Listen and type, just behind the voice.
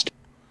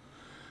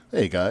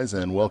Hey guys,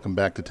 and welcome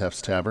back to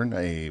Tef's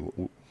Tavern,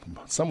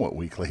 somewhat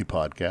weekly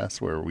podcast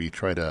where we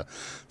try to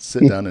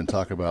sit down and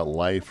talk about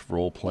life,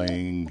 role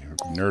playing,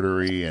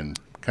 nerdery, and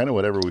kind of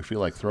whatever we feel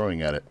like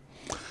throwing at it.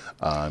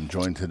 I'm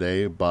joined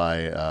today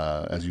by,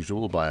 as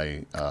usual,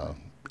 by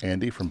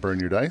Andy from Burn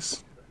Your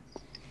Dice,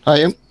 I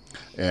am.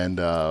 and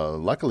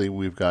luckily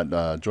we've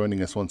got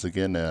joining us once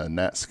again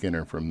Nat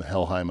Skinner from the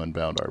Helheim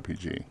Unbound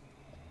RPG.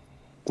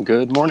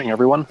 Good morning,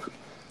 everyone.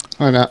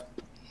 Hi, Nat.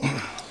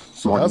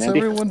 So Morning, how's Andy.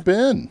 everyone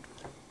been?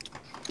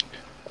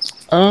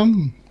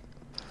 Um,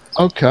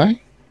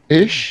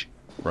 okay-ish.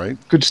 Right?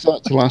 Good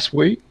start to last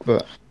week,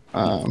 but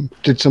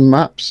did some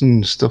maps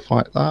and stuff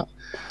like that.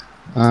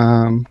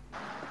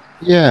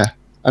 Yeah,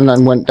 and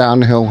then went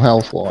downhill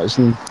health-wise,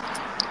 and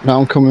now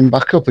I'm coming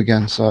back up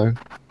again, so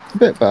a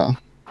bit better.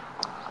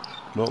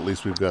 Well, at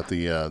least we've got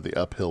the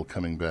uphill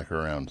coming back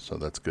around, so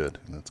that's good.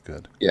 That's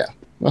good. Yeah,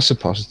 that's a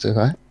positive,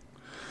 eh?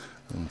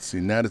 Let's see,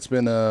 Nat. It's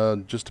been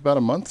just about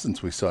a month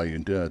since we saw you.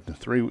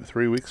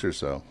 Three weeks or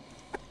so.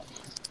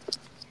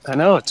 I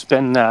know it's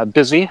been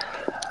busy.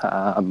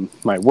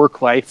 My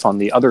work life on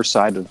the other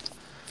side of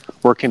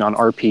working on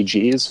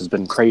RPGs has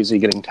been crazy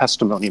getting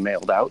testimony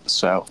mailed out.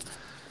 So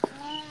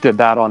did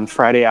that on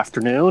Friday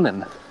afternoon,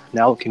 and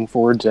now looking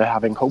forward to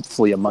having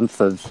hopefully a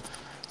month of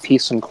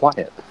peace and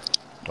quiet.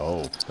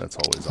 Oh, that's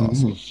always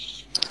awesome.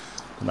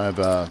 And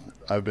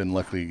I've been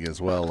lucky as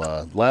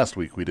well. Last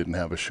week we didn't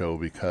have a show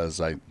because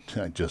I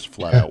just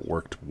flat out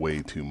worked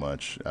way too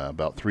much.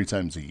 About 3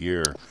 times a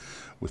year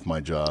with my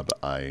job,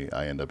 I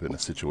end up in a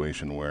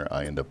situation where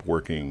I end up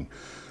working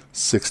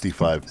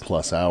 65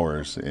 plus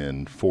hours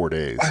in 4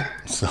 days.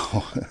 So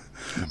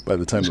by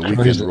the time the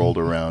weekend crazy. rolled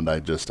around, I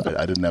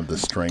didn't have the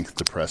strength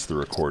to press the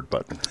record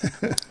button.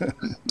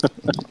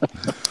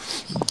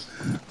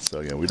 So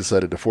yeah, we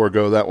decided to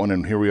forego that one,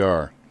 and here we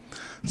are.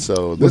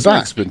 So this back.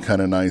 week's been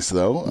kind of nice,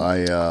 though.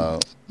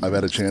 I've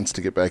had a chance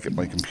to get back at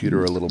my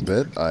computer a little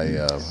bit.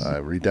 I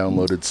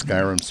re-downloaded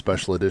Skyrim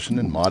Special Edition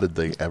and modded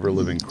the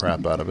ever-living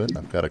crap out of it.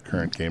 I've got a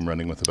current game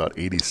running with about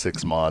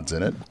 86 mods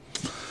in it.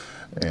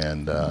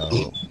 And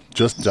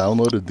just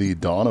downloaded the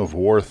Dawn of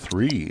War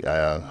 3.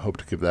 I hope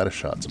to give that a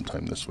shot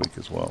sometime this week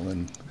as well.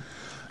 And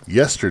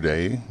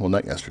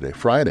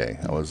Friday,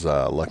 I was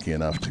lucky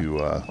enough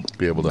to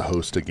be able to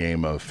host a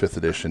game of 5th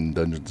edition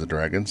Dungeons &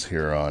 Dragons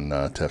here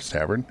on Tef's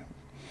Tavern.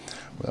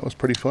 That was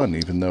pretty fun,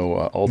 even though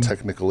all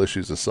technical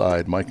issues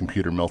aside, my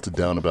computer melted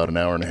down about an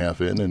hour and a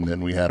half in, and then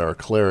we had our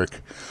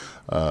cleric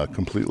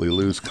completely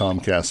lose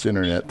Comcast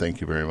internet. Thank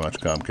you very much,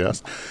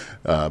 Comcast.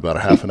 About a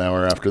half an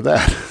hour after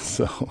that.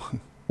 So,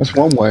 That's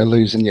one way of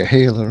losing your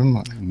healer,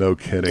 isn't it? no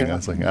kidding. I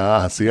was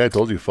like, see, I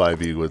told you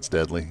 5e was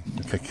deadly.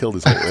 I killed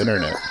his whole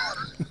internet.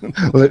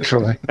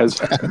 Literally. As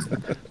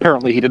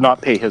apparently he did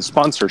not pay his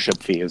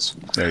sponsorship fees.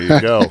 There you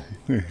go.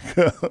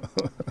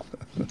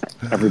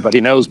 Everybody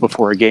knows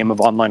before a game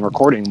of online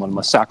recording, one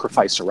must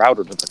sacrifice a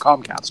router to the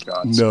Comcast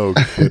gods. No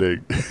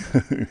kidding.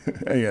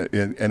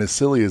 and as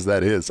silly as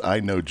that is, I,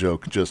 no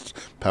joke, just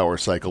power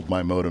cycled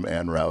my modem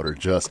and router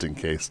just in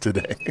case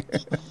today.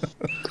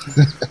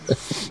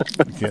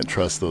 You can't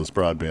trust those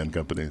broadband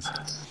companies.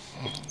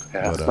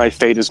 Yeah, But, my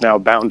fate is now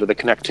bound to the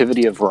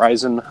connectivity of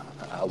Verizon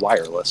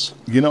Wireless.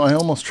 I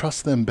almost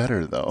trust them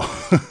better, though.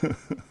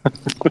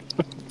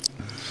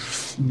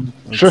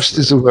 Trust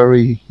is a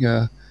very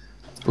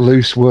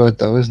loose word,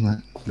 though, isn't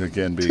it? It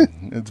can be.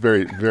 It's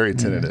very, very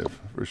tentative,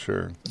 for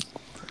sure.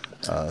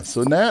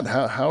 So, Nat,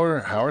 how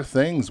are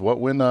things?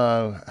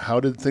 How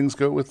did things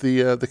go with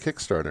the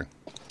Kickstarter?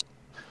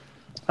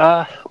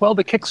 Well,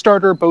 the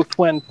Kickstarter both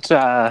went,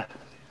 I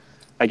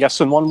guess,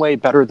 in one way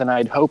better than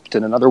I'd hoped,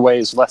 and in other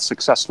ways less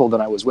successful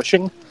than I was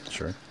wishing.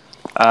 Sure.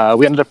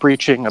 We ended up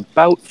reaching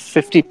about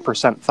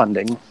 50%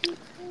 funding,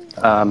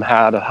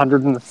 had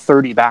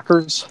 130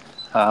 backers,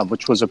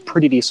 which was a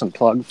pretty decent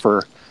plug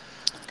for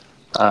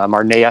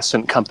our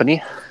nascent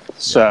company.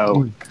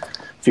 So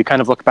if you kind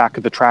of look back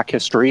at the track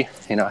history,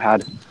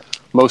 had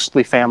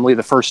mostly family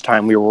the first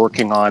time we were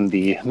working on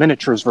the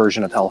miniatures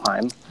version of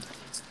Helheim.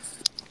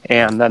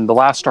 And then the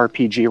last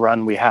RPG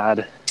run we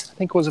had, I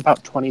think it was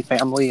about 20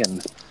 family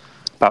and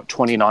about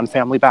 20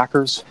 non-family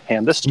backers.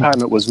 And this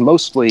time it was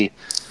mostly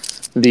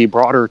the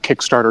broader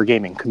Kickstarter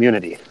gaming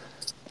community.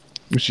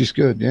 Which is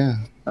good, yeah.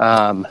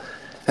 And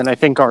I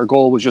think our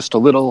goal was just a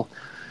little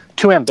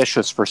too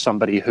ambitious for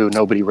somebody who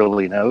nobody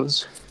really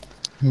knows.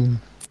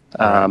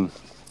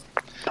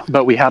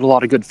 But we had a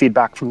lot of good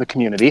feedback from the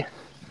community.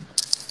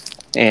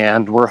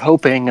 And we're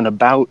hoping in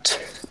about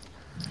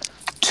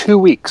 2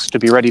 weeks to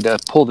be ready to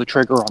pull the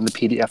trigger on the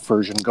PDF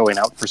version going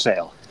out for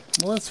sale.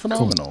 Well, that's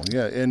phenomenal. Cool.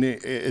 Yeah, and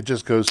it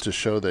just goes to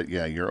show that,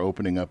 you're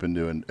opening up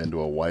into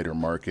a wider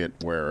market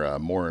where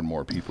more and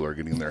more people are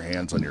getting their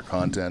hands on your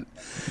content.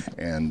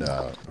 And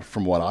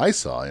from what I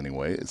saw,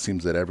 anyway, it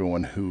seems that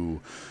everyone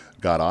who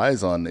got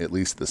eyes on at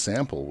least the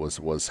sample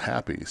was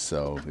happy.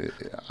 So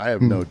I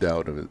have no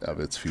doubt of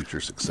its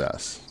future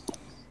success.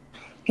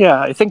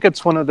 Yeah, I think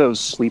it's one of those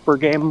sleeper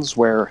games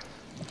where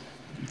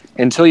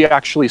until you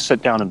actually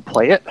sit down and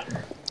play it,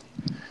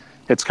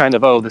 it's kind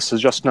of, this is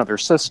just another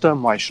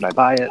system. Why should I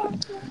buy it?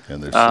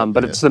 And there's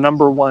But it's the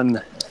number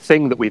one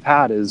thing that we've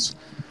had is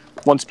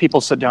once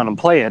people sit down and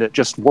play it, it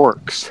just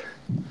works.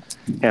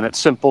 And it's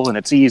simple and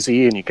it's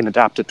easy and you can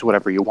adapt it to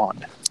whatever you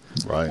want.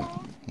 Right.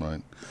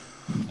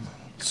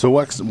 So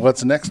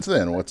what's next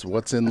then?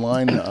 What's in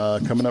line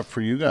coming up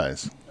for you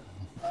guys?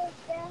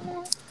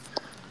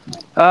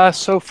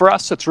 So for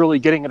us, it's really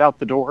getting it out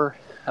the door.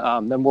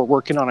 Then we're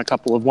working on a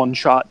couple of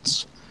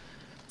one-shots.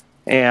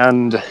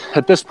 And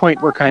at this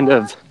point, we're kind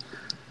of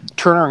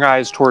turning our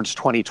eyes towards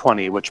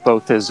 2020, which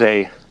both is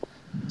a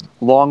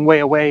long way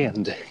away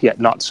and yet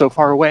not so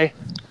far away.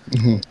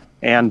 Mm-hmm.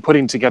 And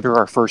putting together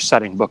our first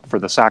setting book for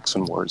the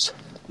Saxon Wars.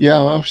 Yeah,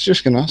 I was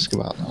just going to ask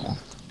about that one.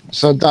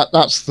 So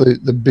that's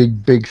the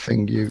big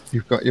thing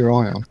you've got your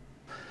eye on.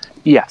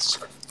 Yes.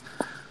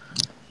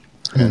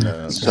 And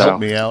help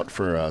me out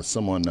for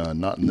someone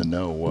not in the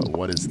know.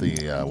 What is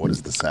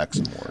the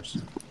Saxon Wars?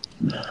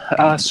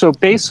 So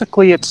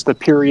basically, it's the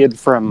period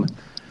from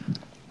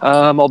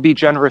I'll be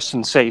generous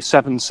and say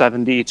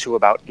 770 to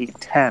about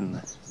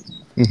 810.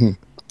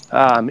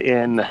 Mm-hmm.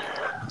 In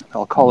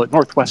I'll call it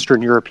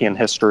Northwestern European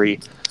history,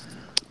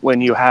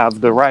 when you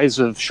have the rise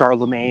of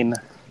Charlemagne,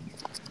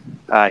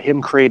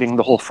 him creating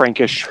the whole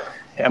Frankish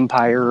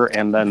Empire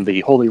and then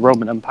the Holy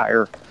Roman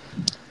Empire.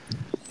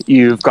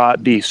 You've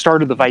got the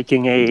start of the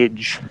Viking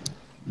Age.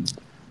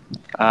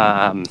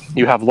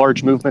 You have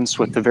large movements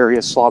with the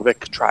various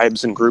Slavic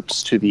tribes and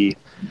groups to the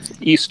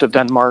east of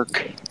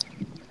Denmark.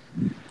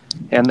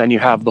 And then you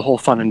have the whole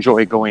fun and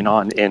joy going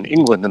on in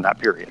England in that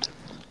period.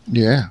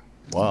 Yeah.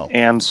 Wow.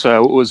 And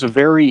so it was a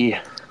very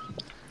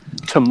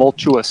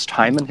tumultuous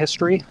time in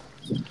history.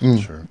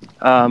 Sure.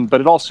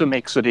 But it also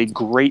makes it a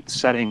great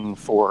setting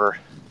for,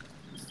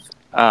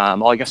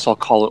 I guess I'll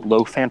call it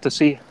low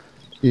fantasy.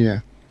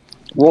 Yeah.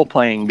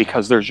 Role-playing,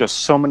 because there's just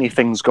so many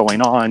things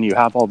going on. You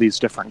have all these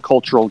different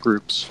cultural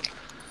groups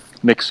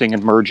mixing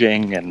and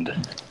merging and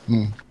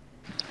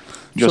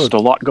just a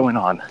lot going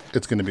on.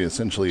 It's going to be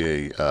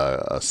essentially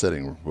a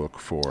setting book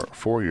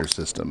for your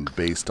system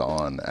based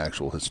on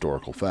actual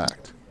historical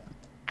fact.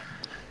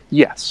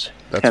 Yes.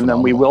 That's and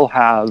then we phenomenal. will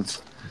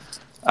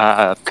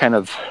have kind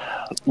of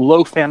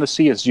low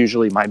fantasy is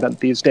usually my bent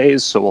these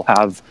days, so we'll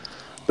have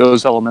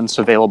those elements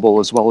available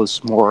as well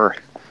as more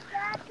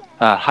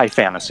high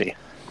fantasy.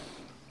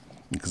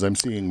 Because I'm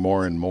seeing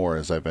more and more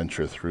as I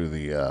venture through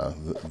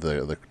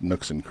the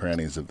nooks and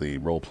crannies of the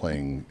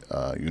role-playing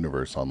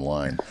universe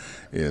online,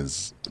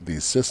 is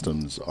these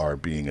systems are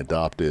being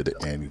adopted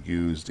and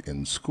used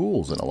in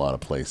schools in a lot of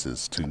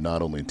places to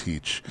not only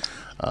teach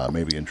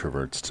maybe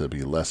introverts to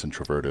be less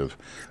introvertive,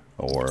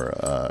 or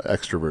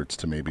extroverts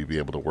to maybe be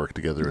able to work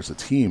together as a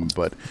team,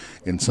 but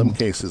in some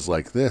cases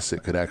like this,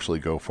 it could actually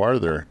go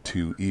farther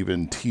to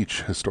even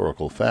teach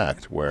historical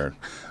fact, where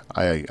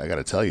I got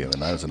to tell you,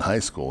 when I was in high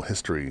school,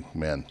 history,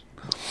 man,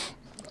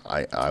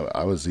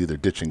 I was either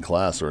ditching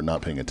class or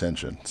not paying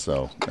attention.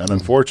 So, and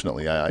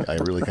unfortunately, I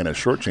really kind of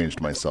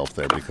shortchanged myself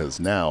there, because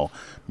now,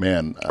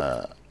 man,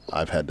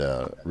 I've had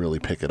to really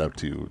pick it up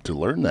to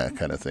learn that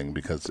kind of thing,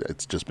 because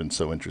it's just been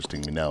so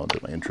interesting to me now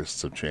that my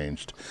interests have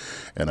changed,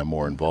 and I'm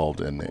more involved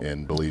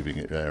in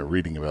believing,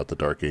 reading about the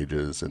Dark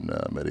Ages and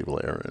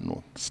medieval era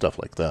and stuff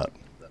like that.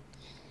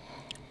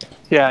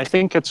 Yeah, I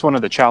think it's one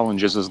of the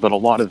challenges is that a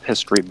lot of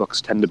history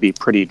books tend to be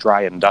pretty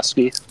dry and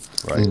dusty.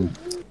 Right.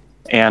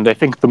 And I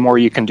think the more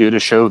you can do to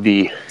show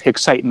the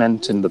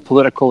excitement and the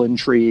political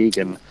intrigue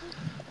and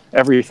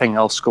everything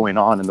else going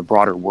on in the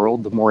broader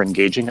world, the more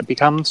engaging it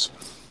becomes.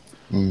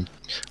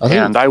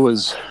 I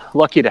was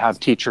lucky to have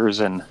teachers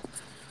in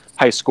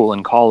high school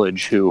and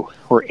college who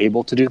were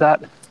able to do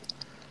that.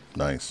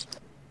 Nice.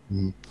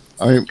 When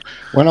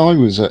I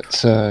was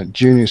at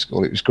junior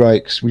school, it was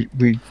great because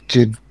we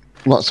did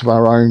lots of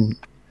our own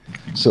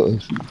sort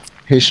of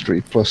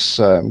history, plus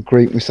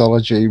Greek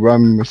mythology,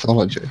 Roman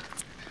mythology.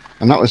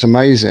 And that was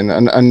amazing.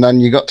 And then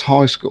you got to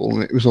high school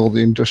and it was all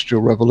the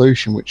Industrial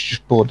Revolution, which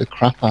just bored the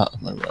crap out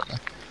of me,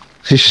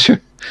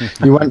 really.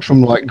 You went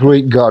from like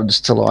Greek gods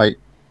to like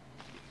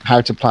how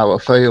to plow a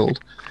field.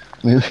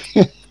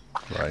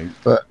 Right.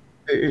 But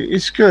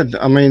it's good.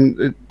 I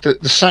mean,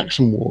 the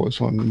Saxon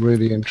Wars one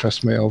really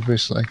interests me,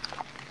 obviously.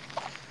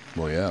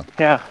 Well, yeah.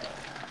 Yeah.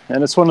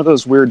 And it's one of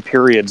those weird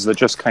periods that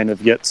just kind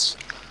of gets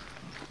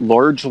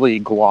largely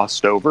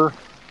glossed over.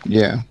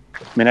 Yeah.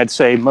 I mean, I'd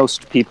say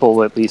most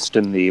people, at least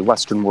in the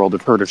Western world,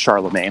 have heard of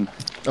Charlemagne.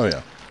 Oh,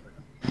 yeah.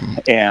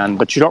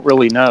 But you don't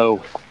really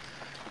know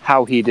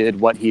how he did,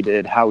 what he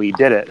did, how he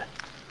did it,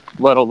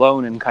 let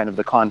alone in kind of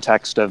the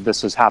context of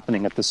this is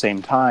happening at the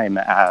same time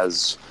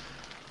as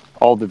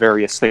all the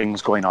various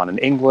things going on in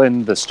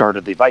England, the start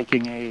of the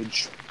Viking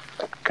Age,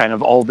 kind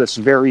of all this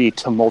very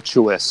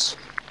tumultuous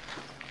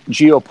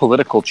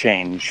geopolitical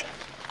change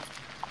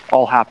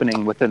all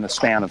happening within the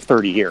span of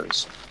 30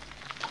 years.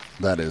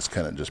 That is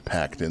kind of just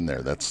packed in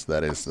there. That's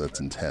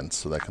intense.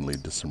 So that can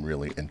lead to some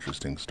really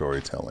interesting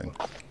storytelling.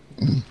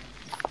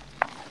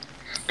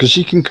 Because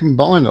you can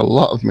combine a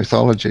lot of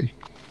mythology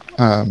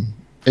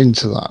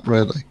into that,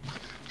 really,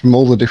 from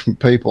all the different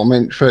people. I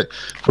mean, for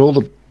all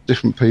the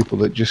different people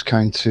that just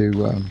came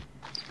to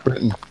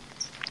Britain.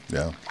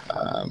 Yeah.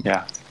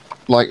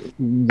 like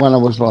when I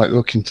was like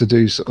looking to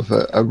do sort of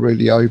a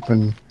really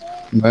open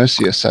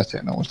Mercia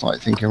setting, I was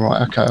like thinking,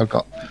 right, okay, I've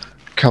got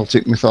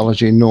Celtic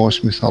mythology,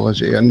 Norse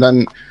mythology, and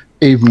then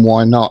even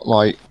why not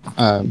like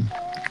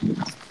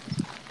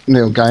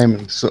Neil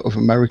Gaiman's sort of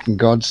American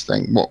gods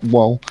thing?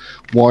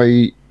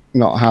 Why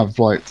not have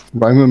like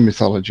Roman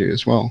mythology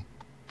as well?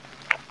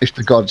 If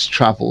the gods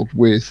travelled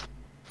with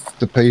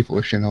the people,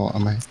 if you know what I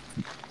mean.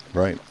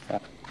 Right.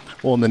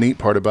 Well, and the neat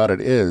part about it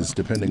is,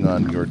 depending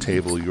on your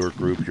table, your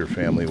group, your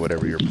family,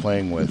 whatever you're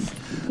playing with,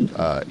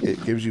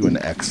 it gives you an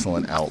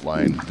excellent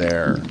outline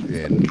there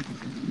in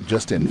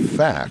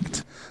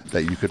fact,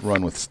 that you could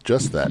run with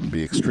just that and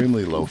be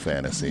extremely low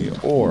fantasy,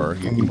 or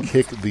you can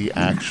kick the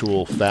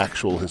actual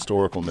factual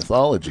historical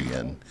mythology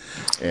in,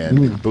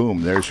 and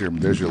boom, there's your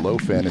low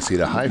fantasy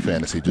to high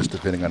fantasy, just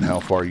depending on how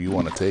far you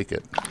want to take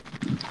it.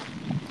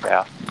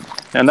 Yeah,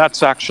 and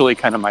that's actually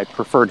kind of my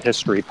preferred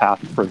history path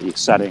for the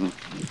setting.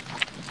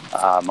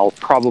 I'll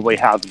probably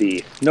have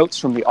the notes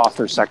from the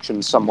author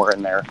section somewhere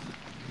in there,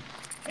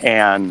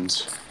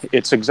 and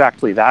it's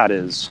exactly that.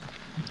 Is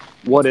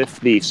what if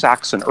the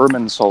Saxon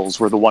Irminsouls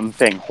were the one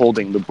thing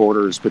holding the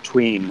borders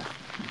between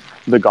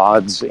the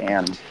gods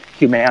and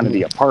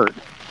humanity apart,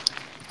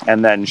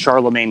 and then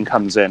Charlemagne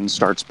comes in,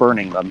 starts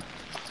burning them,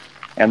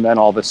 and then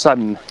all of a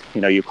sudden,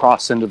 you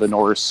cross into the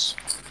Norse,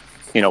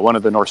 one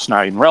of the Norse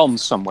 9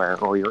 realms somewhere,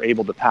 or you're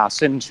able to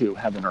pass into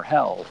heaven or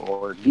hell,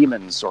 or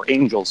demons or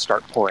angels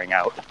start pouring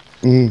out.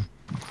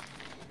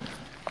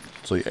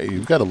 So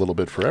you've got a little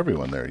bit for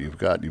everyone there. You've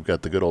got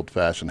the good old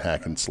fashioned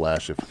hack and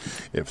slash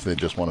if they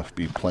just want to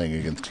be playing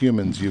against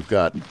humans. You've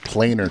got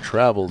planar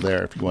travel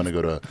there if you want to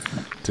go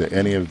to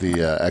any of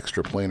the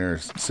extra planar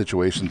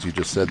situations you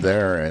just said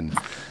there, and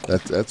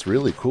that's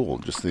really cool.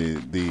 Just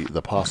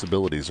the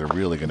possibilities are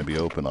really going to be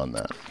open on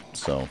that.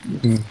 So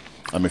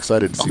I'm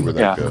excited to see where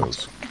that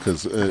goes,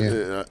 because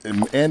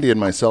Andy and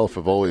myself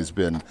have always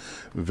been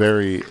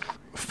very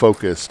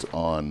focused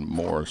on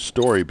more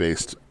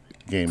story-based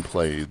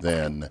gameplay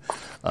than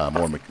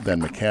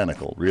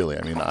mechanical, really.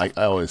 I mean, I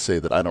always say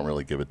that I don't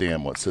really give a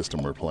damn what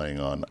system we're playing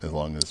on, as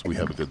long as we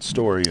have a good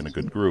story and a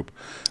good group,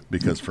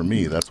 because for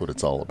me, that's what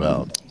it's all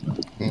about.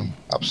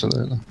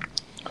 Absolutely.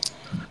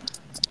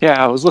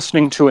 Yeah, I was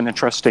listening to an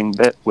interesting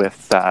bit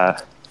with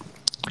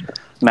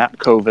Matt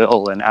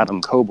Colville and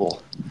Adam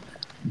Coble,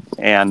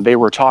 and they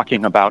were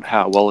talking about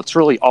how, well, it's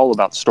really all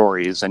about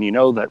stories, and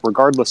that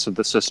regardless of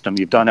the system,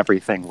 you've done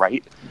everything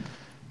right.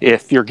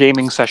 If your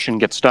gaming session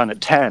gets done at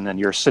 10 and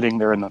you're sitting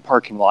there in the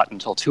parking lot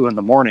until 2 in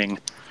the morning,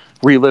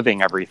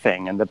 reliving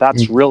everything, and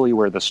that's really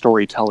where the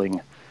storytelling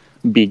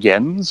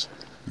begins.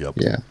 Yep.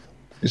 Yeah.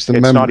 It's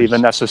not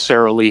even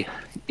necessarily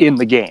in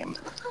the game.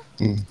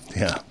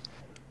 Yeah.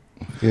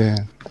 Yeah.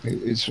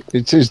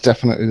 It is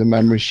definitely the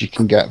memories you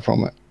can get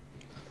from it.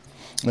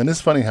 And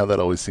it's funny how that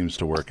always seems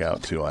to work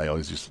out, too. I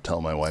always used to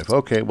tell my wife,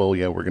 okay, well,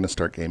 yeah, we're going to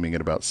start gaming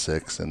at about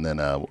 6, and then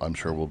I'm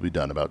sure we'll be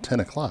done about 10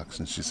 o'clock.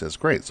 And she says,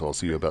 great, so I'll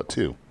see you about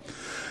 2.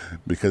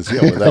 Because,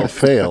 without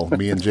fail,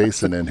 me and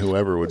Jason and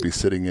whoever would be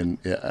sitting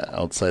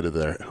outside of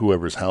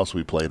whoever's house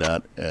we played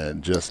at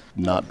and just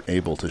not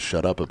able to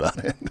shut up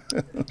about it.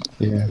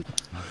 Yeah.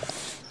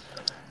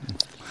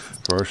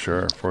 For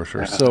sure.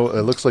 So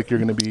it looks like you're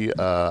going to be.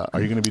 Are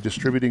you going to be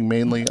distributing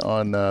mainly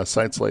on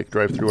sites like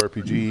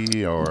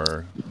DriveThruRPG,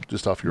 or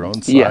just off your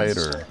own site? Yes.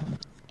 Or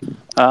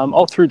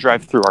all through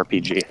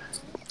DriveThruRPG.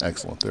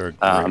 Excellent. They're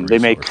a great they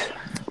make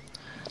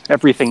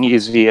everything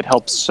easy. It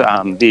helps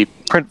the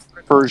print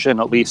version,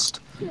 at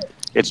least.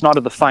 It's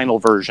not the final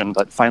version,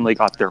 but finally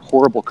got their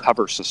horrible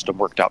cover system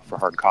worked out for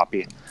hard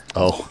copy.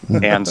 Oh.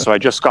 And so I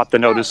just got the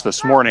notice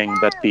this morning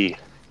that the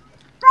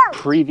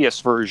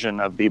previous version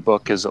of the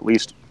book is at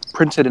least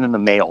printed in the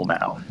mail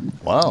now.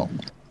 Wow.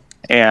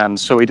 And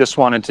so we just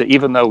wanted to,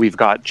 even though we've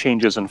got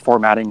changes in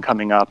formatting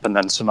coming up and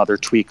then some other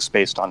tweaks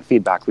based on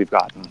feedback we've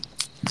gotten,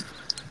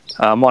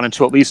 wanted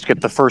to at least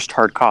get the first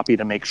hard copy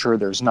to make sure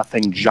there's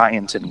nothing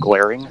giant and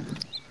glaring.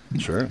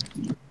 Sure.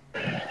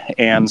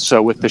 And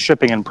so with the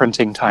shipping and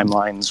printing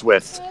timelines,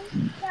 with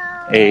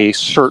a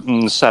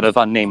certain set of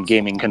unnamed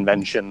gaming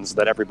conventions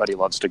that everybody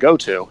loves to go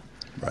to,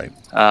 right,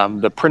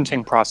 the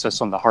printing process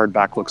on the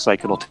hardback looks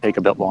like it'll take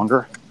a bit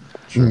longer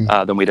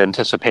than we'd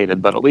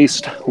anticipated, but at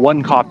least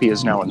one copy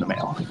is now in the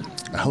mail.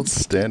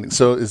 Outstanding.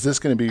 So is this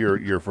going to be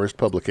your first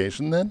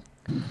publication then?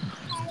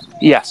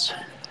 Yes.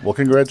 Well,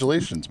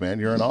 congratulations, man.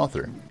 You're an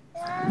author.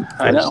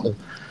 I know.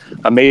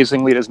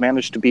 Amazingly, it has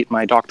managed to beat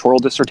my doctoral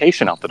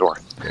dissertation out the door.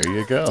 There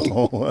you go.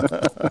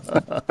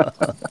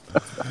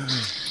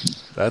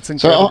 That's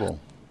incredible.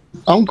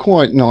 So I'm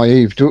quite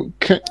naive. Do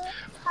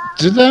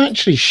they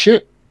actually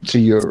ship to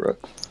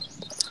Europe?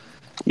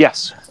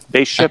 Yes.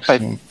 They ship,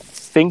 Excellent. I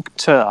think,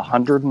 to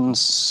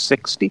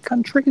 160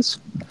 countries.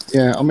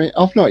 Yeah, I mean,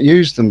 I've not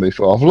used them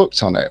before. I've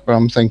looked on it, but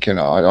I'm thinking,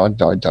 I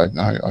don't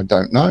know. I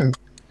don't know.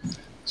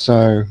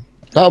 So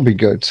that'll be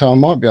good. So I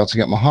might be able to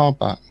get my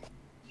hardback.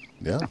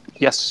 Yeah.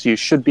 Yes, you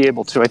should be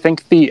able to. I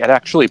think it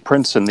actually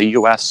prints in the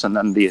US, and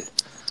then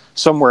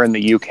somewhere in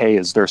the UK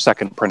is their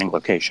second printing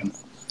location.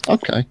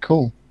 Okay,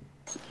 cool.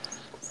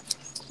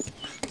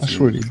 That's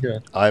really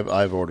good.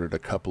 I've ordered a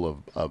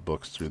couple of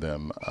books through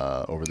them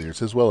over the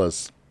years, as well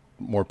as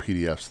more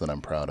PDFs that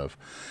I'm proud of,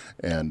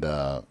 and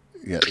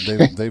yeah,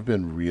 they've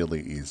been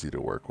really easy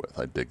to work with.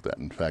 I dig that.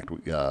 In fact,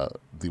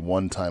 the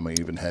one time I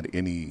even had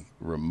any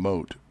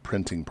remote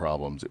printing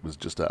problems, it was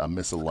just a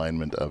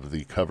misalignment of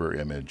the cover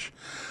image.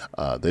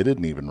 They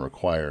didn't even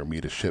require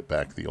me to ship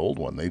back the old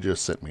one. They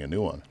just sent me a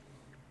new one.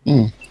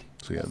 Mm.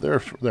 So yeah,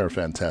 they're a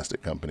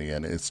fantastic company,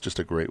 and it's just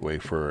a great way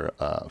for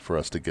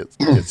us to get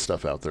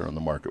stuff out there on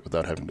the market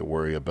without having to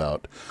worry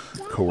about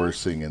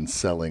coercing and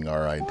selling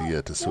our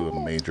idea to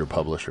a major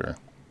publisher.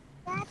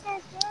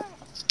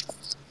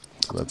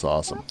 So that's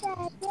awesome.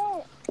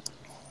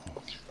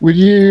 Will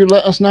you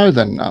let us know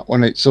then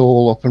when it's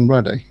all up and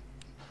ready?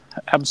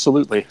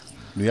 Absolutely.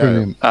 Yeah,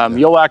 Brilliant.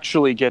 You'll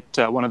actually get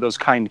one of those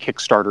kind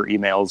Kickstarter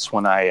emails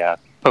when I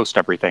post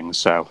everything.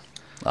 So.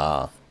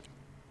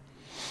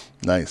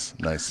 Nice.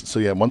 So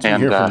yeah, once we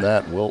hear from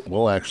that,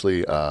 we'll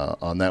actually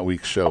on that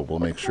week's show, we'll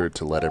make sure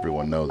to let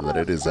everyone know that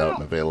it is out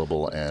and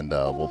available, and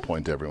we'll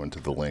point everyone to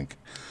the link,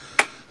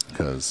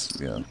 because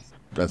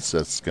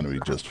that's going to be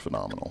just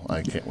phenomenal.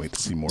 I can't wait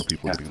to see more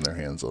people getting their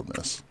hands on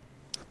this.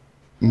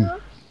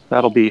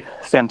 That'll be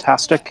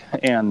fantastic.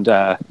 And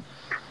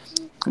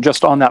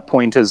just on that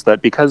point is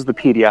that because the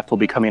PDF will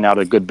be coming out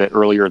a good bit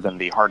earlier than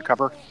the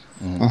hardcover,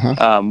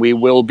 we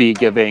will be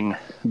giving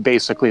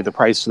basically the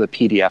price of the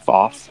PDF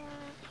off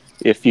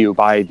if you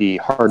buy the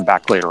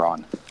hardback later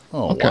on.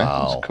 Oh, Okay,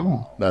 wow. that's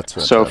cool. That's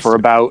fantastic. So for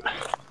about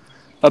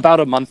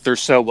a month or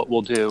so, what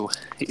we'll do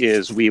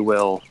is we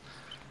will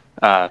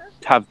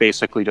have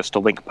basically just a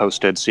link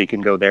posted, so you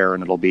can go there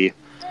and it'll be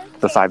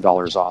the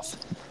 $5 off.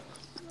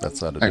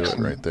 That's how to do it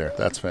right there.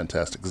 That's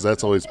fantastic, because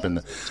that's always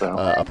been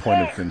a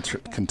point of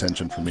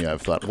contention for me.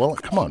 I've thought, well,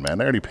 come on,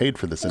 man, I already paid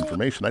for this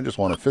information. I just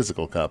want a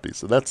physical copy.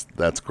 So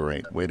that's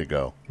great. Way to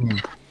go.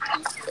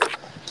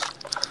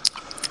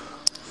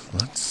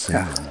 Let's see.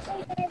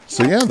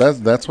 So yeah,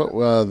 that's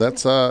what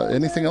that's.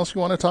 Anything else you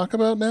want to talk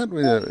about, Nat?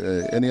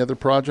 Any other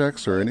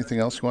projects or anything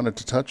else you wanted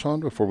to touch on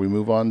before we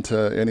move on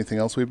to anything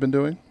else we've been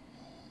doing?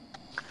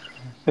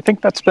 I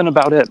think that's been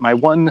about it. My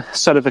one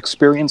set of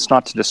experience,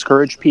 not to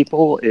discourage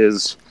people,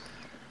 is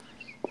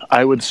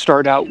I would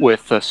start out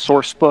with a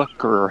source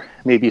book or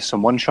maybe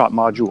some one-shot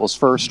modules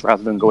first,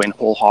 rather than going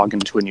whole hog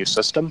into a new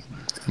system.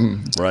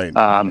 Right.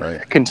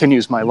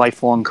 Continues my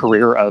lifelong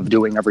career of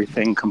doing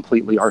everything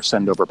completely arse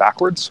end over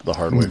backwards. The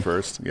hard way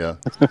first, yeah.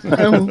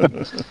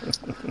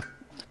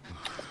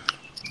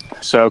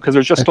 So, because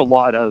there's just a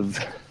lot of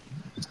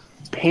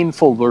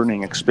painful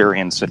learning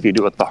experience if you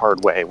do it the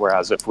hard way,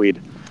 whereas if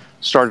we'd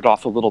started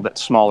off a little bit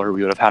smaller,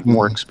 we would have had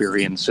more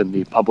experience in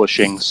the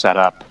publishing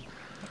setup,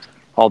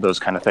 all those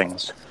kind of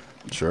things.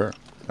 Sure,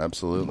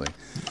 absolutely.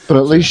 But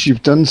at least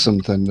you've done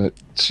something that,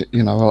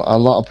 a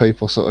lot of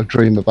people sort of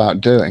dream about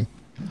doing,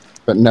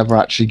 but never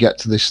actually get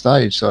to this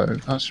stage. So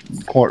that's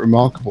quite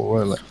remarkable,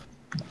 really.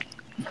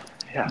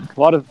 Yeah, a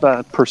lot of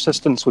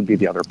persistence would be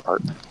the other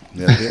part.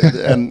 Yeah,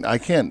 and I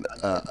can't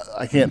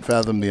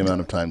fathom the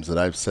amount of times that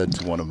I've said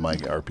to one of my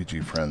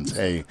RPG friends,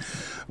 "Hey,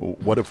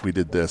 what if we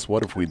did this?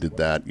 What if we did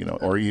that?"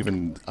 Or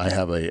even I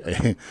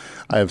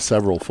have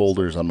several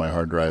folders on my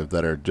hard drive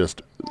that are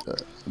just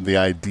the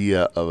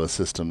idea of a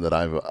system that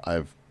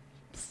I've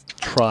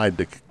tried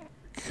to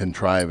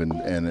contrive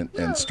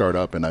and start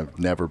up, and I've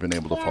never been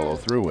able to follow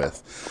through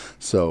with.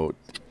 So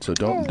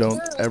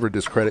don't ever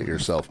discredit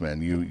yourself,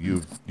 man.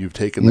 You've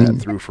taken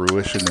that through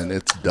fruition, and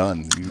it's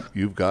done.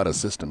 You've got a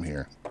system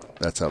here.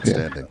 That's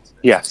outstanding.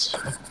 Yes,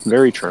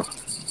 very true.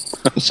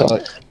 So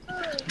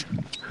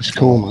it's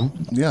cool,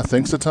 man. Yeah,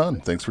 thanks a ton.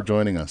 Thanks for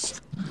joining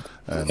us.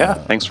 And,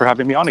 thanks for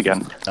having me on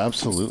again.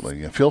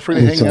 Absolutely. Yeah, feel free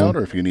to hang out,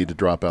 or if you need to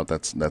drop out,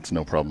 that's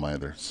no problem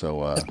either.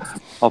 So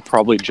I'll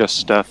probably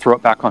just throw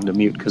it back onto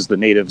mute because the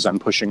natives I'm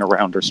pushing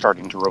around are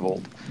starting to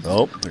revolt.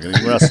 Oh, they're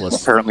getting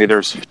restless. Apparently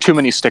there's too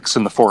many sticks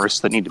in the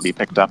forest that need to be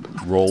picked up.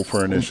 Roll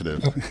for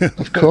initiative.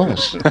 Of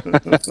course.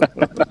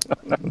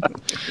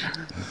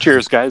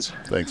 Cheers, guys.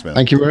 Thanks, man.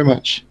 Thank you very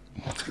much.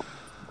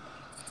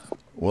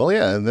 Well,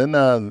 yeah, and then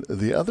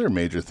the other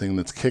major thing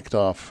that's kicked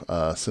off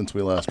since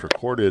we last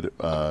recorded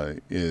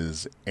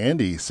is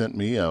Andy sent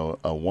me a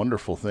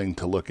wonderful thing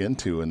to look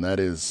into, and that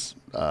is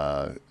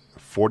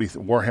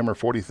Warhammer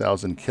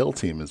 40,000 Kill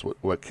Team is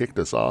what kicked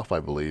us off,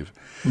 I believe.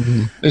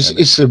 Mm-hmm.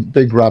 It's a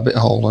big rabbit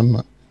hole, isn't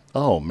it?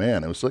 Oh,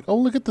 man, it was like, oh,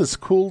 look at this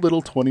cool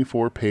little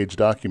 24-page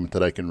document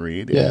that I can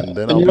read. Yeah, and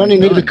then you only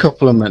need a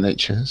couple of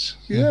miniatures.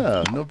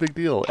 Yeah, no big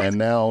deal. And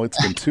now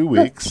it's been 2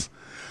 weeks.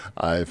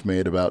 I've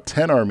made about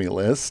 10 army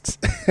lists,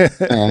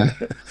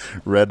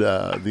 read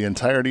the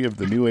entirety of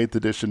the new 8th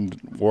edition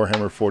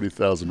Warhammer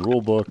 40,000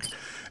 rulebook,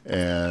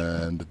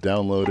 and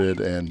downloaded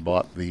and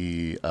bought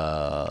the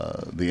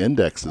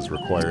indexes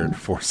required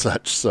for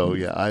such. So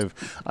yeah,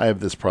 I have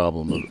this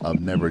problem of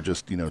never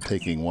just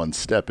taking one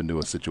step into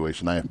a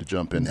situation. I have to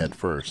jump in head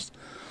first.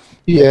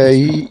 Yeah,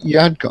 you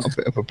had got a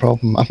bit of a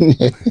problem, haven't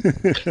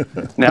you?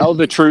 Now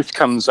the truth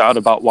comes out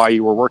about why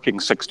you were working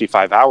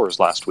 65 hours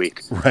last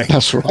week. Right.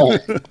 That's right.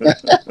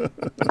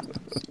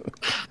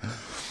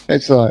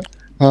 It's like,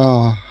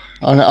 oh,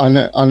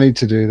 I need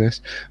to do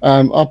this.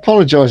 I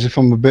apologise if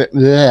I'm a bit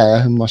there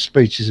and my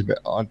speech is a bit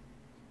odd,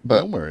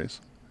 but no worries.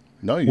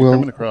 No, you're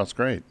coming across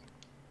great.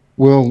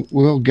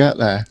 We'll get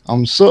there.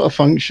 I'm sort of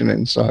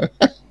functioning, so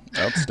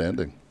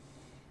outstanding.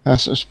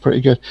 That's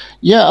pretty good.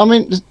 Yeah, I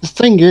mean the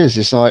thing is,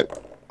 it's like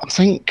I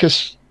think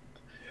because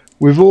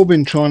we've all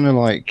been trying to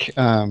like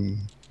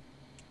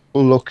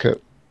look at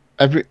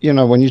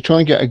when you try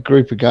and get a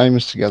group of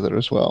gamers together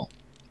as well,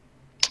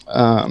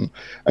 and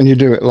you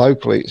do it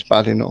locally, it's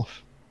bad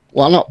enough.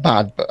 Well, not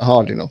bad, but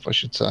hard enough, I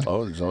should say.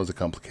 Oh, there's always a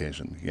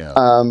complication. Yeah.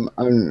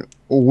 And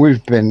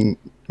we've been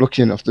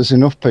lucky enough. There's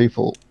enough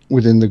people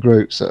within the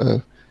groups that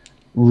are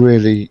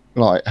really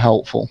like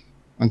helpful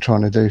and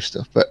trying to do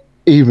stuff. But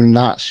even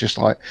that's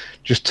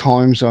just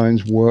time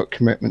zones, work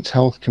commitments,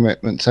 health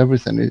commitments,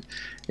 everything.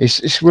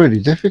 It's really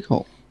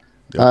difficult.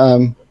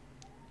 Yep.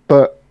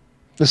 But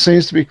there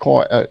seems to be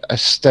quite a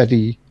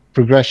steady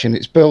progression.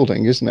 It's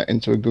building, isn't it,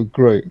 into a good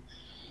group.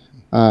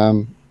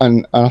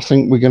 And I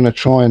think we're going to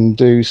try and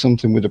do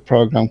something with a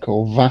program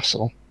called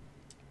Vassal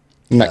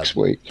next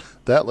week.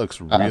 That looks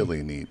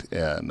really neat,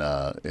 and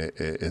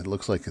it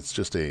looks like it's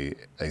just a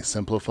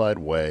simplified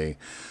way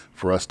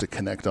for us to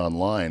connect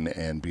online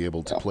and be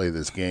able to play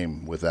this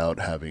game without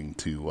having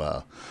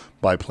to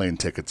buy plane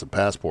tickets and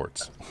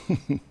passports.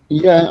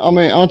 Yeah, I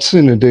mean, I'd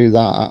sooner do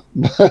that.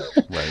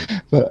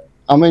 Right. But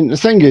I mean, the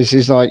thing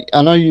is like,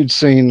 I know you'd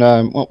seen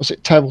what was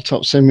it,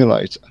 Tabletop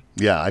Simulator.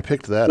 Yeah, I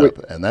picked that up,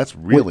 and that's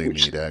really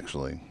neat,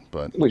 actually.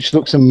 But which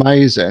looks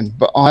amazing,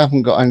 but I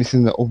haven't got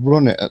anything that will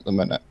run it at the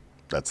minute.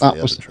 That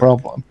was the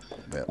problem.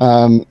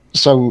 Yeah.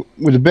 So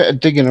with a bit of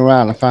digging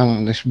around, I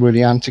found this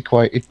really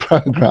antiquated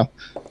program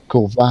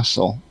called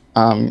Vassal,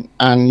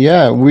 and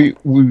yeah, we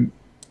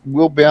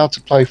will be able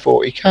to play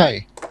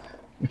 40k,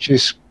 which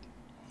is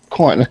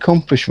quite an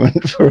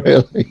accomplishment for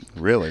really.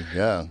 Really,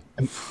 yeah.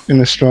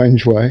 In a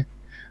strange way,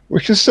 we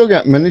can still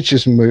get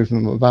miniatures and move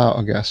them about,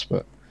 I guess,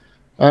 but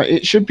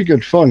it should be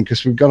good fun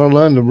because we've got to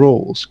learn the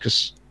rules.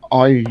 Because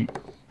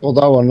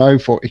although I know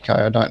 40k,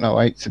 I don't know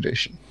 8th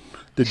edition.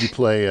 Did you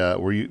play?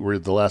 Were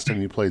the last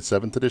time you played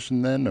 7th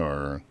edition then,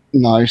 or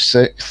no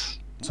 6th?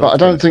 So but I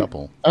don't think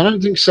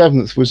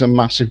 7th was a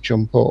massive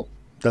jump up.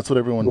 That's what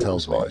everyone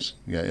tells me.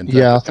 Yeah, in fact,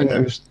 yeah, I think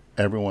it was.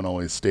 Everyone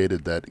always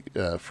stated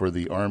that for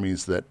the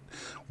armies that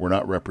were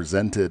not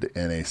represented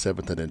in a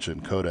 7th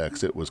edition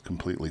codex, it was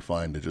completely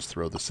fine to just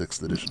throw the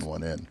 6th edition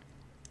one in.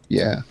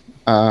 Yeah.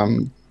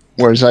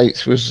 Whereas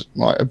 8th was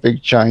like a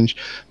big change,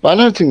 but I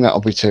don't think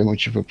that'll be too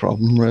much of a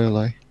problem,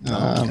 really.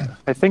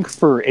 I think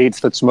for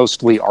 8th, it's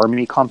mostly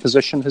army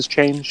composition has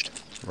changed.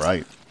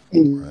 Right.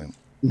 Right.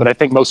 But I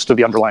think most of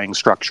the underlying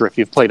structure, if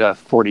you've played a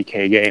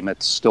 40k game,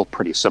 it's still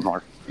pretty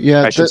similar.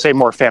 Yeah, I should say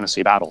more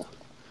fantasy battle.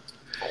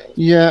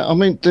 Yeah, I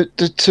mean the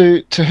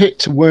to hit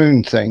to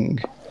wound thing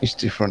is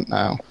different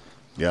now.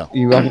 Yeah.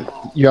 You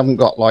haven't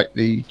got like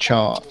the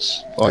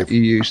charts like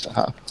you used to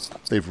have.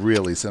 They've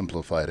really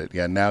simplified it.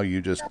 Yeah, now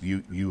you just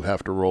you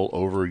have to roll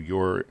over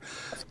your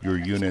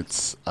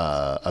unit's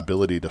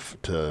ability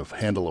to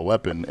handle a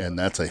weapon, and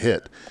that's a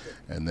hit.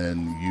 And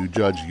then you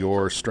judge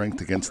your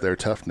strength against their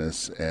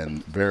toughness,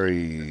 and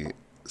very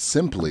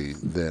simply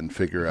then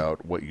figure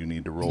out what you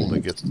need to roll to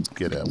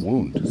get a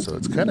wound. So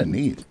it's kind of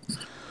neat.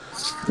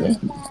 Yeah.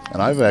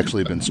 And I've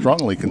actually been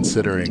strongly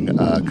considering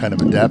kind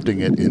of adapting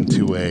it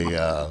into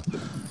a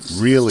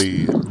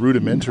really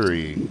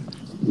rudimentary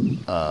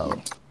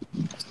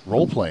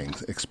role-playing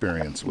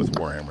experience with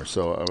Warhammer.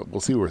 So we'll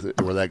see where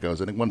that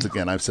goes. And once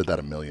again, I've said that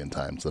a million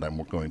times that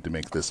I'm going to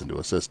make this into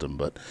a system,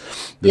 but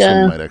this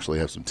one might actually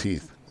have some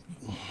teeth.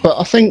 But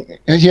I think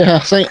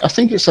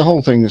it's the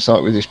whole thing that's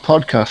like with this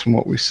podcast and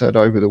what we've said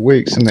over the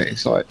weeks, and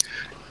it's like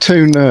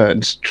two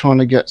nerds trying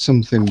to get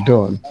something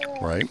done,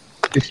 right?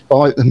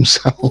 Despite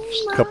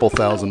themselves, a couple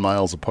thousand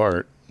miles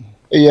apart.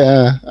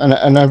 Yeah,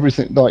 and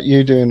everything, like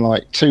you doing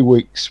like 2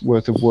 weeks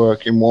worth of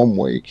work in 1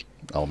 week.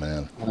 Oh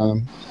man.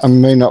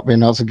 And me not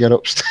being able to get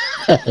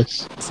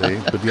upstairs. See,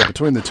 but yeah,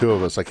 between the two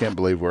of us, I can't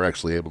believe we're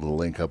actually able to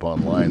link up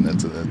online.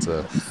 That's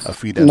a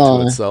feat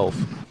unto itself.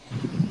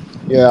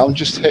 Yeah, I'm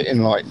just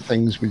hitting like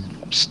things with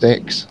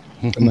sticks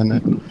at the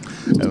minute.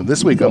 And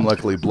this week I'm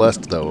luckily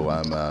blessed though.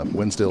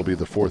 Wednesday will be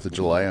the 4th of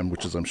July,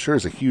 which I'm sure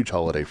is a huge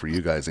holiday for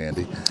you guys,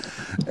 Andy.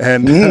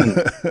 And then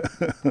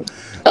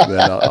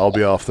I'll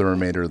be off the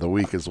remainder of the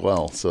week as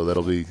well. So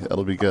that'll be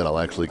good. I'll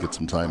actually get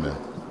some time in.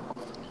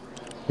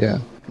 Yeah.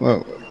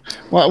 Well,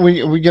 are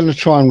we going to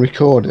try and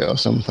record it or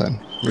something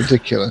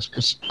ridiculous?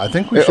 Cause I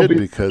think we should,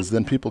 because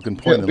then people can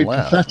point and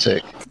laugh.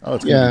 Pathetic. Oh,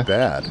 it's going to be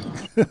bad.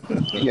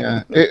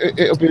 Yeah,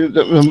 it'll be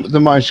the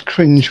most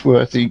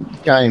cringe-worthy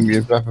game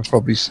you've ever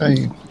probably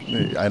seen.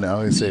 I know.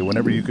 I say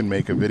whenever you can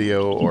make a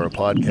video or a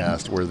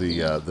podcast where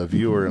the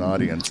viewer and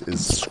audience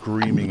is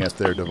screaming at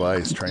their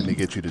device trying to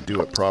get you to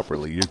do it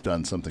properly, you've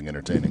done something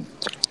entertaining.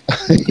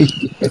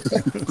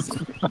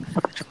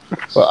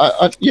 But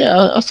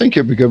I think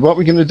it'd be good. What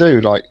we're going to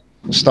do, like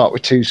start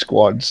with 2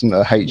 squads and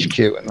a HQ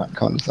and that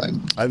kind of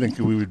thing. I think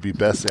we would be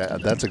best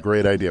at. That's a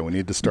great idea. We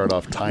need to start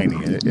off tiny.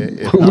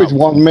 If With not,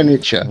 one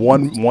miniature.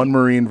 one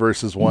Marine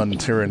versus one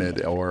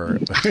Tyranid, or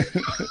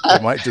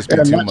it might just be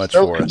Yeah, too that much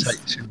still for can us.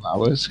 take 2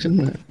 hours,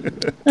 couldn't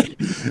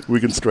it? We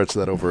can stretch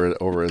that over a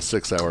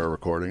 6-hour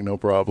recording, no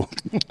problem.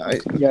 I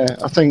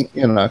think,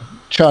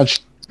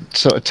 charge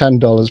sort of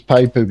 $10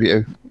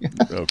 pay-per-view.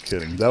 No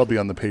kidding. That'll be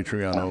on the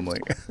Patreon only.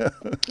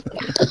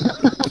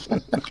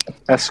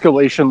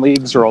 Escalation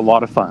leagues are a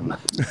lot of fun.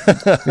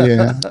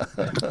 Yeah.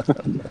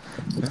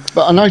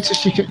 But I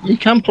noticed you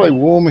can play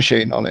War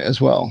Machine on it as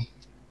well.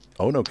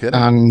 Oh, no kidding.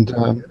 And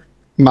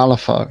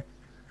Malifaux.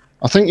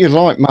 I think you'd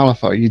like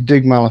Malifaux. You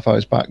dig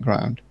Malifaux's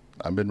background.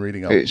 I've been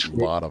reading a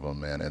lot of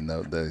them, man, and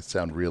they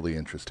sound really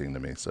interesting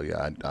to me. So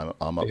yeah,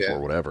 I'm up for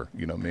whatever.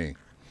 You know me.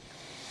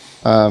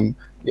 I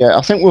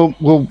think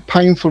we'll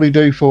painfully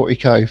do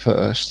 40k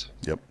first.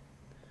 Yep.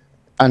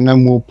 And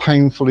then we'll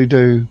painfully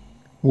do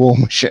War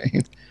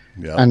Machine.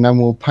 Yeah. And then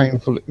we'll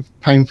painfully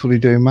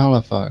do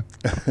Malifaux.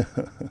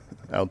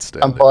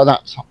 Outstanding.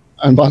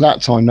 And by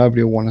that time,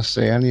 nobody will want to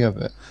see any of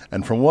it.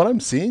 And from what I'm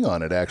seeing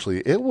on it, actually,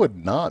 it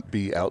would not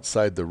be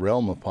outside the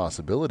realm of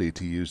possibility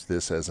to use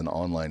this as an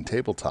online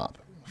tabletop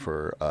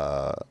for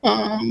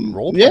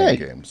role-playing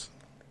games.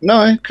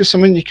 No, because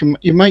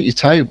you make your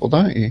table,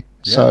 don't you?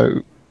 Yeah.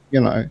 So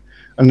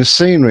and the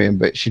scenery and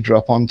bits you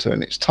drop onto,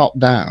 and it's top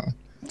down.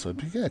 So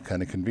it'd be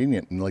kind of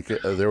convenient. And like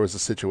there was a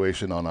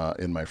situation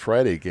in my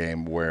Friday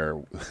game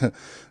where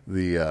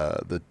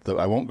the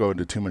I won't go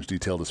into too much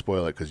detail to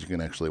spoil it because you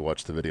can actually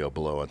watch the video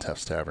below on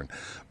Teff's Tavern.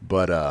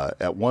 But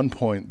at one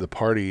point, the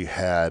party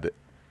had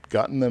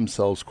gotten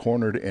themselves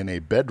cornered in a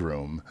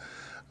bedroom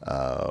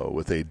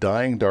with a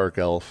dying dark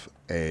elf,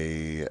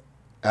 a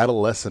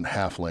adolescent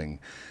halfling,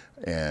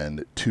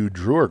 and 2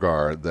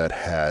 Druagar that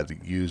had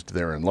used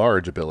their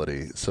enlarge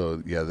ability.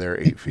 So yeah, they're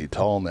 8 feet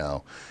tall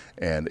now.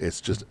 And it's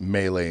just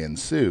melee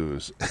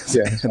ensues.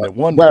 Yeah, and at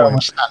one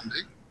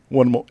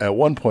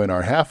point,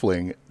 our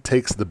halfling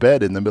takes the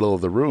bed in the middle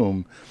of the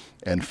room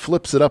and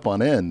flips it up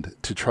on end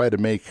to try to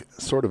make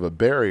sort of a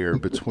barrier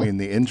between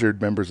the injured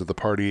members of the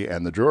party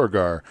and the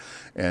Druagar.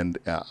 And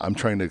I'm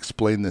trying to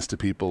explain this to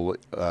people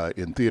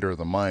in Theater of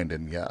the Mind,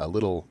 and a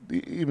little,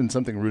 even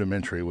something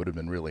rudimentary would have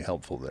been really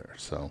helpful there.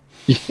 So,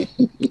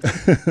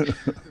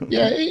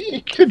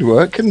 it could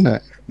work, couldn't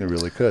it? It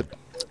really could.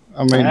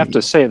 I have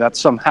to say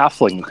that's some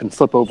halfling who can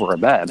flip over a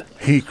bed.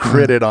 He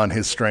critted on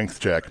his strength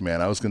check,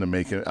 man. I was giving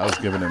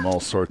him all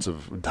sorts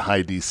of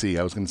high DC.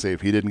 I was going to say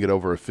if he didn't get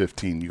over a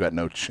 15, you got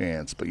no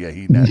chance. But yeah,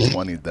 he nat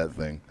 20'd that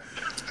thing.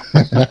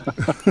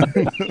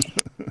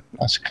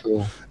 That's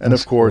cool. And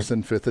of course,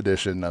 in 5th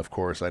edition,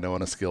 I know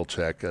on a skill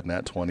check, a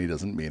nat 20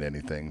 doesn't mean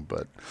anything,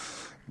 but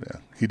yeah,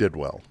 he did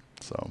well.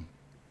 So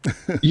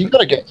you got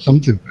to get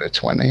something for a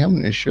 20,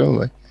 haven't you?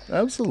 Surely.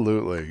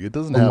 Absolutely, it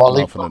doesn't happen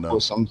often enough.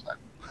 Or something.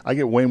 I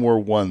get way more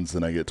 1s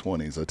than I get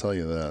 20s. I tell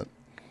you that.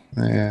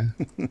 Yeah.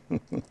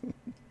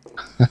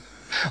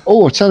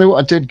 I'll tell you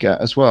what I did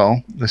get as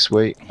well this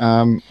week.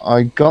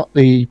 I got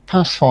the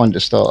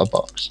Pathfinder starter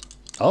box.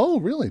 Oh,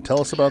 really?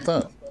 Tell us about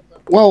that.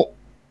 Well,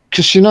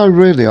 because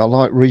really, I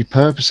like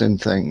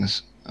repurposing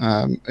things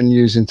and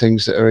using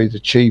things that are either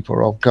cheap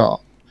or I've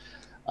got.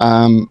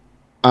 And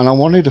I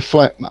wanted a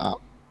flip map,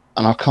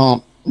 and I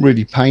can't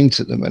really paint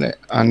at the minute.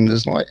 And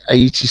there's like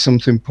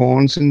 80-something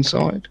pawns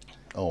inside.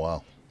 Oh,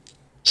 wow.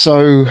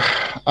 So,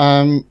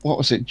 what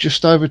was it?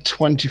 Just over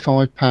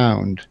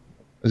 £25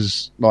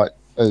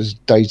 as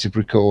date of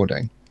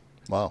recording.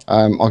 Wow.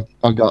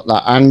 I got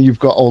that, and you've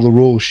got all the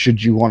rules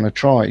should you want to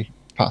try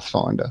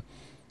Pathfinder.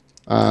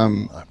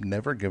 I've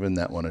never given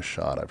that one a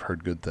shot. I've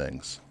heard good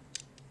things.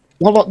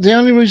 Well, the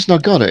only reason I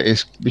got it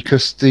is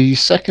because the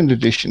 2nd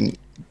edition,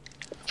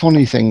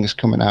 funny things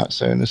coming out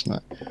soon, isn't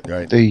it?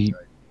 Right.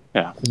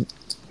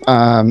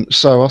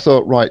 So I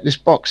thought, right, this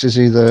box is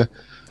either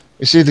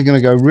going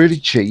to go really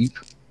cheap,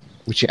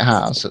 which it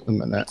has at the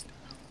minute,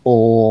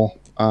 or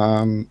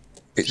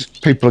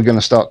people are going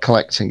to start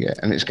collecting it,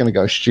 and it's going to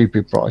go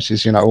stupid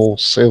prices, all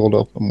sealed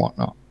up and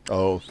whatnot.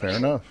 Oh, fair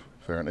enough.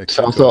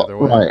 So I thought,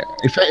 right,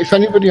 if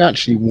anybody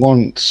actually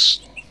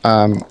wants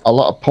a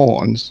lot of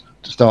pawns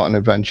to start an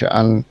adventure,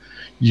 and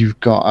you've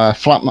got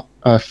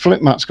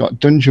flip mat's got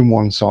dungeon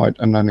one side,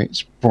 and then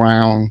it's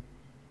brown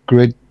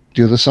grid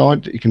the other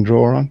side that you can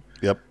draw on.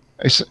 Yep.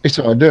 It's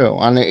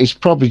ideal, and it's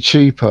probably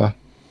cheaper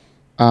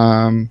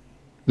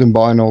than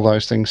buying all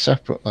those things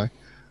separately.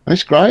 And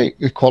it's great.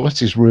 The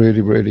quality is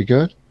really, really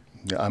good.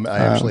 Yeah, I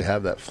actually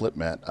have that flip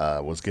mat.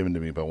 Was given to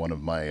me by one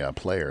of my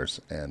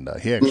players, and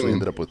he actually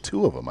ended up with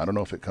 2 of them. I don't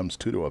know if it comes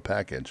 2 to a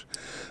package,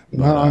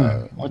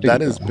 but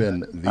that has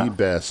been the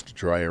best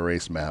dry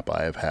erase map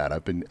I have had.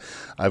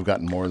 I've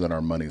gotten more than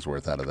our money's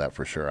worth out of that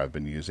for sure. I've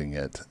been using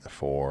it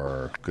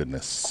for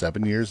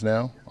 7 years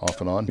now, off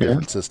and on,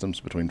 different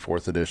systems between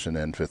 4th edition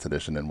and 5th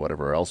edition and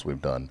whatever else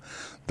we've done.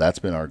 That's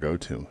been our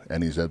go-to,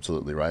 and he's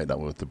absolutely right.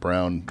 With the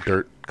brown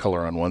dirt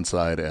color on one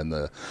side and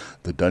the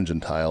dungeon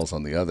tiles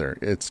on the other,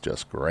 it's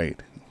just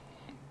great.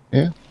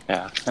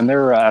 Yeah, and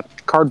their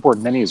cardboard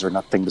minis are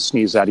nothing to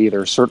sneeze at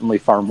either. Certainly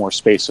far more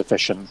space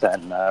efficient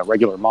than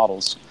regular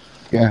models.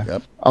 Yeah.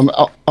 Yep.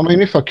 I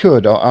mean, if I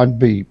could, I'd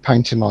be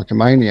painting like a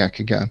maniac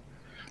again.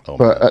 Oh,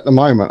 But man. at the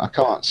moment, I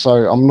can't.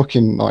 So I'm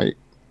looking like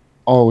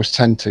I always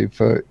tend to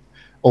for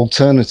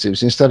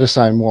alternatives. Instead of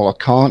saying, well, I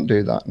can't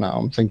do that now,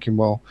 I'm thinking,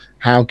 well,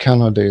 how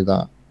can I do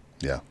that?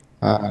 Yeah.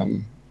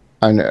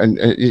 And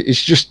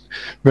it's just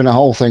been a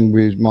whole thing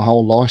with my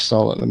whole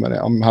lifestyle at the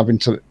minute. I'm having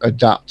to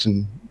adapt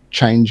and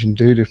change and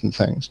do different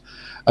things.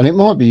 And it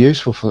might be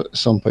useful for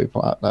some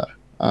people out there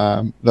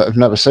that have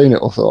never seen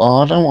it or thought,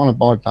 oh, I don't want to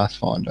buy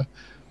Pathfinder.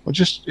 Well,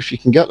 just if you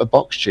can get the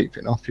box cheap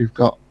enough, you've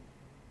got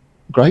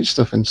great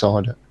stuff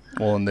inside it.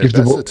 Well, and the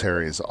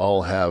Bestataries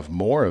all have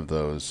more of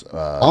those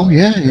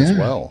as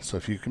well. So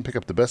if you can pick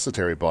up the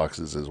Bestatary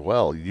boxes as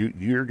well,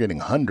 you're getting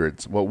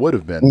hundreds, what would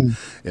have been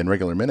in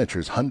regular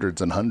miniatures,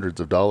 hundreds and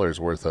hundreds of dollars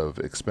worth of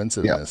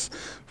expensiveness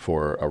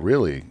for a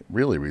really,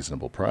 really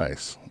reasonable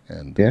price.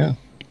 And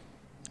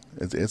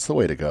it's the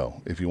way to go.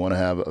 If you want to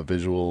have a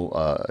visual,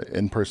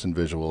 in-person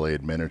visual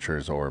aid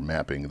miniatures or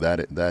mapping,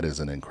 that is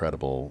an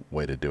incredible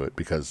way to do it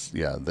because,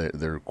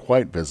 they're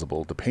quite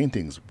visible. The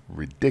painting's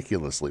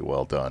ridiculously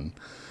well done.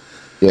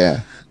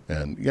 Yeah.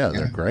 And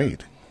they're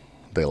great.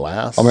 They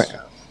last. I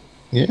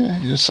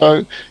mean,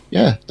 so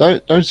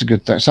those are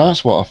good things. So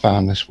that's what I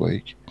found this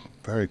week.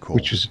 Very cool.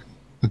 Which is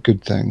a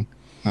good thing.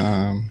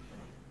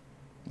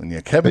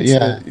 And Kevin,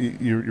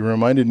 you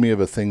reminded me of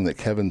a thing that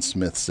Kevin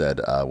Smith said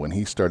when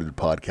he started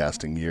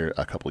podcasting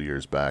a couple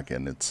years back,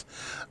 and it's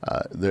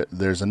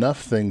there's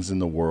enough things in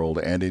the world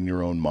and in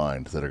your own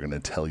mind that are going to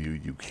tell you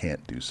you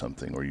can't do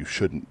something or you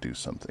shouldn't do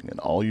something, and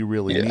all you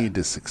really need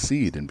to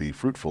succeed and be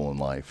fruitful in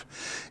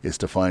life is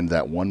to find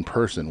that one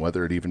person,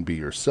 whether it even be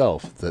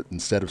yourself, that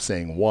instead of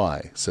saying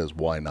why, says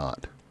why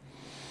not.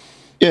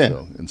 Yeah.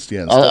 So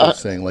instead of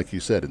saying, like you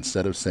said,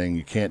 instead of saying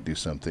you can't do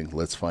something,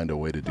 let's find a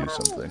way to do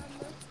something.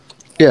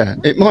 Yeah,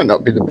 it might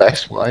not be the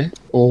best way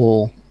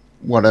or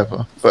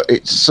whatever, but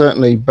it's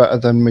certainly better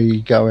than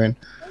me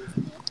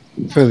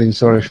feeling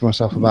sorry for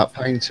myself about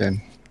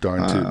painting.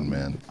 Darn tootin',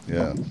 man.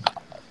 Yeah. And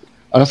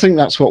I think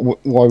that's why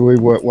we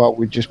work well.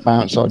 We just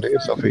bounce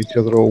ideas off each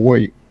other all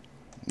week.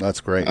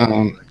 That's great.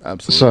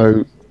 Absolutely.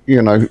 So,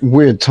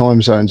 weird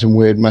time zones and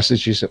weird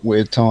messages at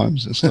weird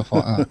times and stuff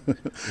like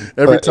that.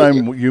 Every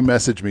time you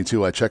message me,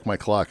 too, I check my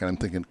clock, and I'm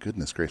thinking,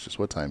 goodness gracious,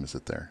 what time is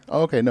it there?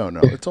 Oh, okay, no,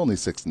 it's only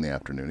 6 in the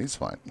afternoon. He's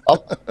fine.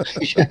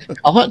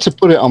 I've had to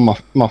put it on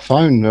my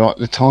phone, like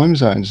the time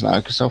zones now,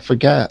 because I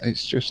forget.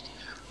 It's just,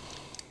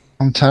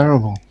 I'm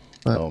terrible.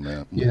 But, oh,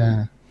 man.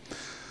 Yeah.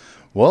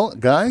 Well,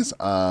 guys,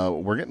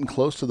 we're getting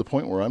close to the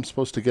point where I'm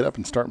supposed to get up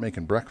and start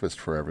making breakfast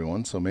for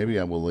everyone, so maybe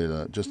I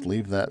will just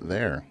leave that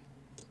there.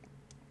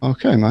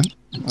 Okay, man.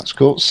 That's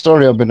cool.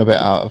 Sorry I've been a bit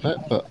out of it,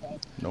 but...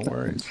 No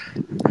worries.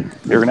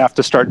 You're going to have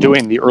to start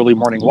doing the early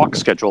morning walk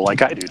schedule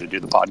like I do to do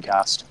the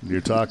podcast.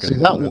 You're talking. See,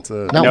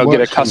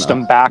 get a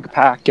custom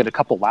backpack, get a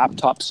couple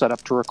laptops set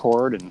up to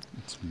record, and...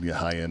 It's be a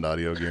high-end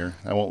audio gear.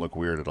 I won't look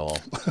weird at all.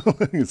 See,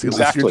 exactly. At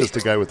least you're just a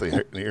guy with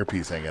an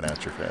earpiece hanging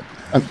out your head.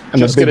 And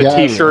just get a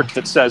T-shirt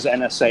that says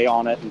NSA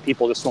on it, and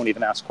people just won't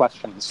even ask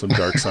questions. Some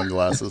dark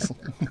sunglasses.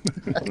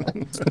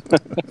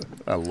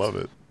 I love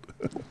it.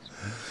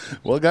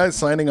 Well, guys,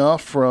 signing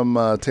off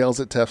from Tales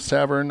at Teff's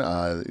Tavern.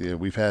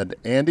 We've had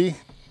Andy.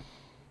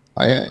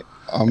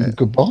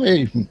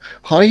 Goodbye.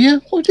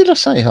 Hiya? What did I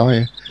say?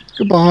 Hiya.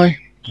 Goodbye.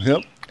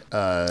 Yep.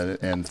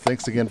 And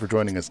thanks again for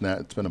joining us, Nat.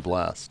 It's been a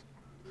blast.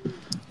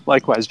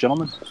 Likewise,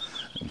 gentlemen.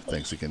 And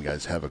thanks again,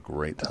 guys. Have a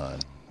great time.